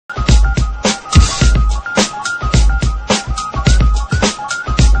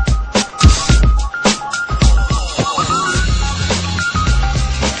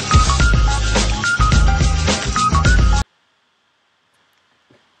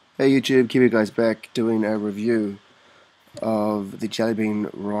Hey YouTube, Kiwi guys back doing a review of the Jelly Bean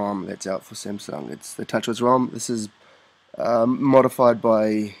ROM that's out for Samsung. It's the TouchWiz ROM. This is modified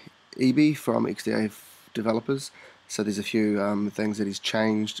by EB from XDA developers. So there's a few things that he's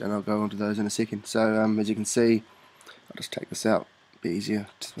changed, and I'll go into those in a second. So as you can see, I'll just take this out. Be easier.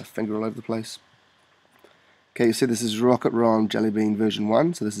 Just my finger all over the place. Okay, you see this is Rocket ROM Jelly Bean version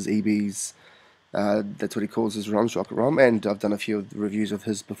 1. So this is EB's. That's what he calls his ROMs, Rocket ROM, and I've done a few of the reviews of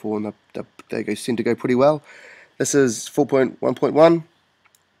his before, and they seem to go pretty well. This is 4.1.1,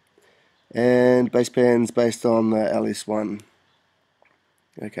 and basebands based on the LS1.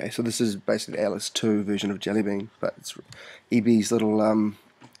 Okay, so this is basically the LS2 version of Jelly Bean, but it's EB's little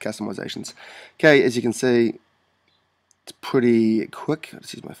customizations. Okay, as you can see, it's pretty quick.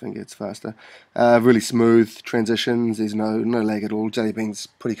 Let's use my finger, it's faster. Really smooth transitions, there's no lag at all. Jelly Bean's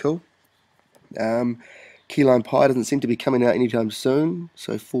pretty cool. Keyline Pi doesn't seem to be coming out anytime soon,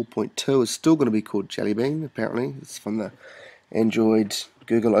 so 4.2 is still going to be called Jelly Bean, apparently. It's from the Android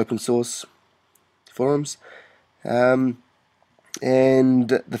Google open source forums. And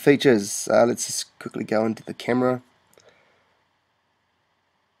the features, let's just quickly go into the camera.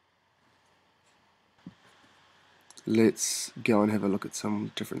 Let's go and have a look at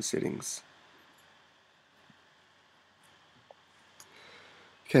some different settings.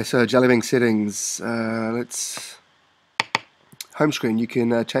 Okay, so Jelly Bean settings, let's home screen. You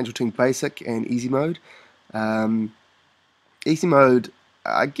can change between basic and easy mode. Easy mode,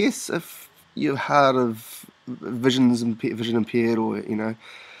 I guess if you're hard of vision impaired, or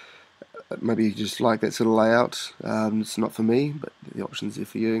maybe you just like that sort of layout. It's not for me, but the option's there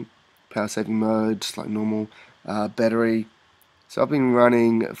for you. Power saving mode, just like normal. Battery. So I've been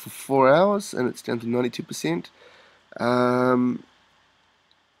running for 4 hours and it's down to 92%.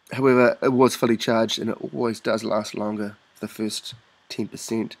 However, it was fully charged and it always does last longer for the first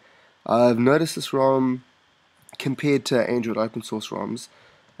 10%. I've noticed this ROM, compared to Android open source ROMs,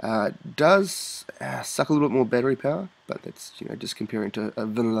 does suck a little bit more battery power, but that's just comparing to a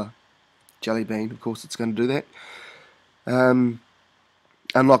vanilla Jelly Bean. Of course, it's going to do that.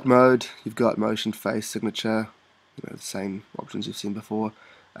 Unlock mode, you've got motion, face, signature, the same options you've seen before.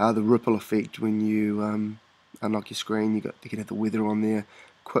 The ripple effect when you unlock your screen, you can have the weather on there.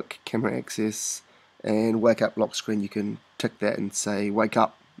 Quick camera access, and wake up lock screen. You can tick that and say wake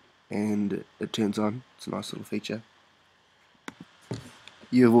up, and it turns on. It's a nice little feature.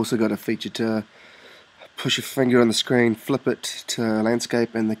 You've also got a feature to push your finger on the screen, flip it to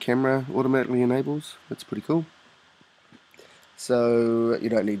landscape, and the camera automatically enables. That's pretty cool. So you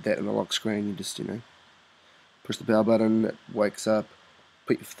don't need that in the lock screen. You just push the power button, it wakes up,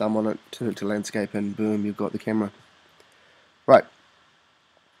 put your thumb on it, turn it to landscape, and boom, you've got the camera. Right.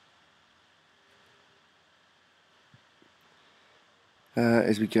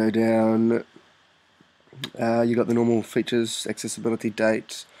 As we go down, you got the normal features: accessibility,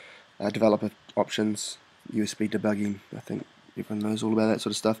 date, developer options, USB debugging. I think everyone knows all about that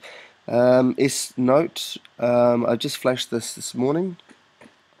sort of stuff. S-Note, I just flashed this morning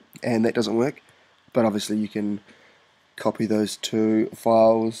and that doesn't work, but obviously you can copy those two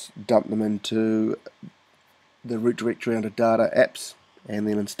files, dump them into the root directory under data apps, and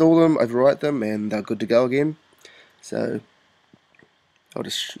then install them, overwrite them, and they're good to go again. So I'll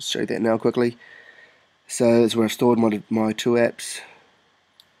just show you that now quickly. So that's where I've stored my two apps.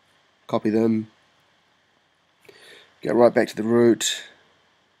 Copy them. Go right back to the root,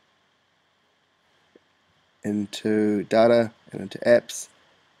 into data and into apps,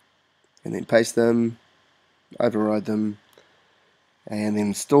 and then paste them, override them, and then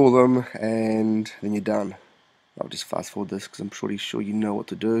install them, and then you're done. I'll just fast forward this because I'm pretty sure you know what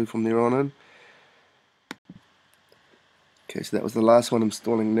to do from there on in. Okay, so that was the last one I'm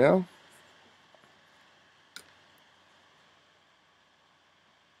installing now.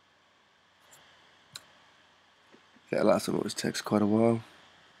 That last one always takes quite a while.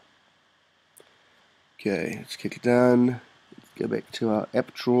 Okay, let's kick it down. Let's go back to our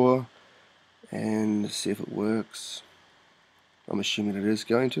app drawer and see if it works. I'm assuming it is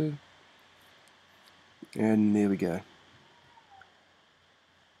going to. And there we go.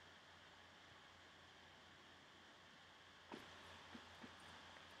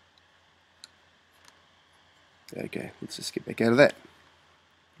 Okay, let's just get back out of that.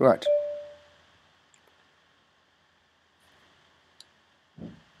 Right.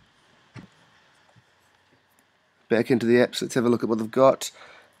 Back into the apps, let's have a look at what they've got.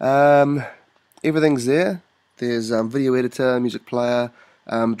 Everything's there. There's video editor, music player,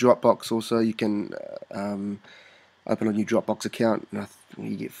 Dropbox also. You can open a new Dropbox account and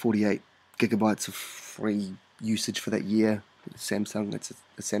you get 48 gigabytes of free usage for that year. Samsung. It's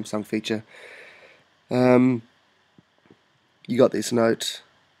a Samsung feature. You got this note.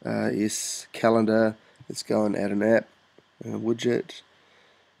 Yes, calendar. Let's go and add an app. Widget.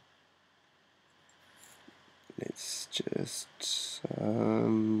 Let's just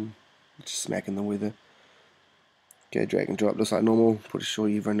smack in the weather. Okay, drag and drop just like normal. Pretty sure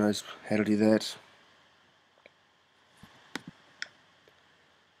everyone knows how to do that.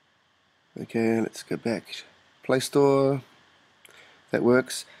 Okay, let's go back. Play Store. That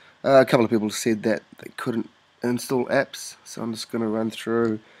works. A couple of people said that they couldn't install apps, so I'm just going to run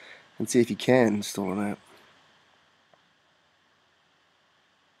through and see if you can install an app.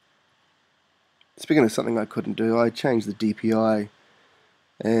 Speaking of something I couldn't do, I changed the DPI,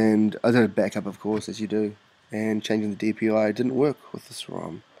 and I did a backup, of course, as you do, and changing the DPI didn't work with this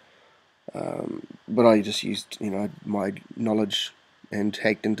ROM. But I just used, my knowledge and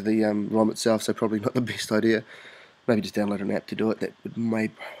hacked into the ROM itself, so probably not the best idea. Maybe just download an app to do it. That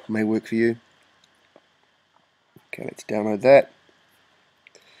may work for you. Okay, let's download that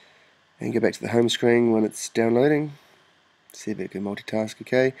and go back to the home screen when it's downloading. See if it can multitask.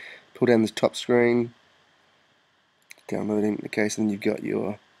 Okay, pull down this top screen, downloading. Okay, so then you've got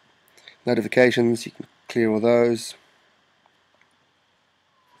your notifications. You can clear all those.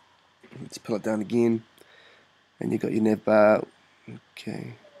 Let's pull it down again, and you've got your nav bar.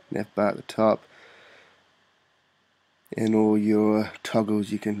 Okay, nav bar at the top, and all your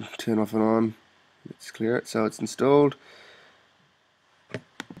toggles you can turn off and on. Let's clear it so it's installed.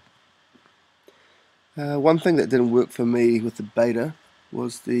 One thing that didn't work for me with the beta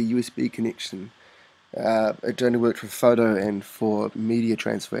was the USB connection. It only worked for photo and for media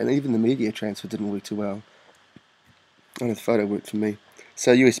transfer, and even the media transfer didn't work too well. Only the photo worked for me.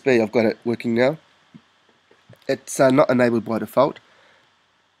 So USB, I've got it working now. It's not enabled by default.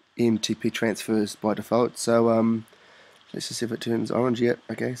 MTP transfers by default. So let's just see if it turns orange yet.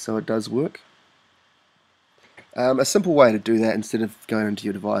 Okay, so it does work. A simple way to do that, instead of going into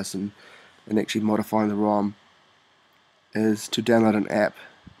your device and actually modifying the ROM, is to download an app,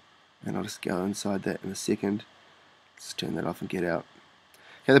 and I'll just go inside that in a second. Let's turn that off and get out.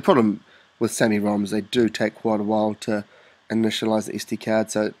 Okay, the problem with Sammy ROMs, they do take quite a while to initialize the SD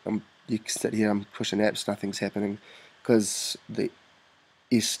card, so you can sit here, I'm pushing apps, nothing's happening, because the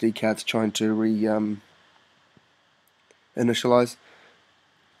SD card's trying to initialize.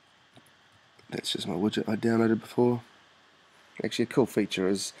 That's just my widget I downloaded before. Actually, a cool feature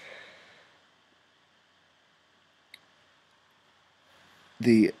is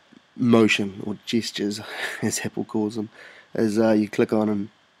the motion, or gestures as Apple calls them, is you click on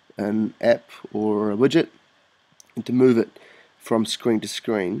an app or a widget, and to move it from screen to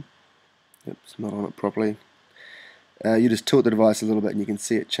screen, oops, not on it properly, you just tilt the device a little bit and you can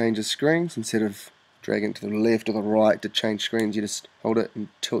see it changes screens. Instead of dragging it to the left or the right to change screens, you just hold it and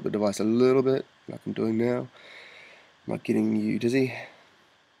tilt the device a little bit, like I'm doing now. Not getting you dizzy.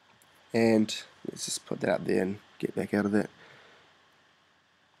 And let's just put that up there and get back out of that.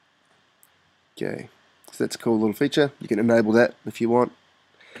 Okay, so that's a cool little feature. You can enable that if you want.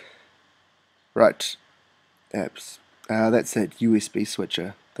 Right, apps. That's that USB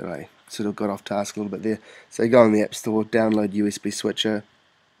switcher that I sort of got off task a little bit there. So you go on the App Store, download USB switcher.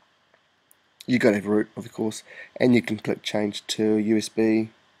 You got to have root, of course, and you can click change to USB,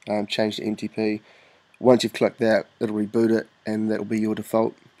 change to MTP. Once you've clicked that, it'll reboot it, and that'll be your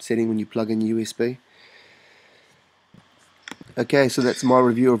default setting when you plug in USB. Okay, so that's my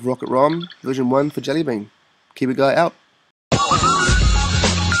review of Rocket ROM version 1 for Jelly Bean. Keep a guy out.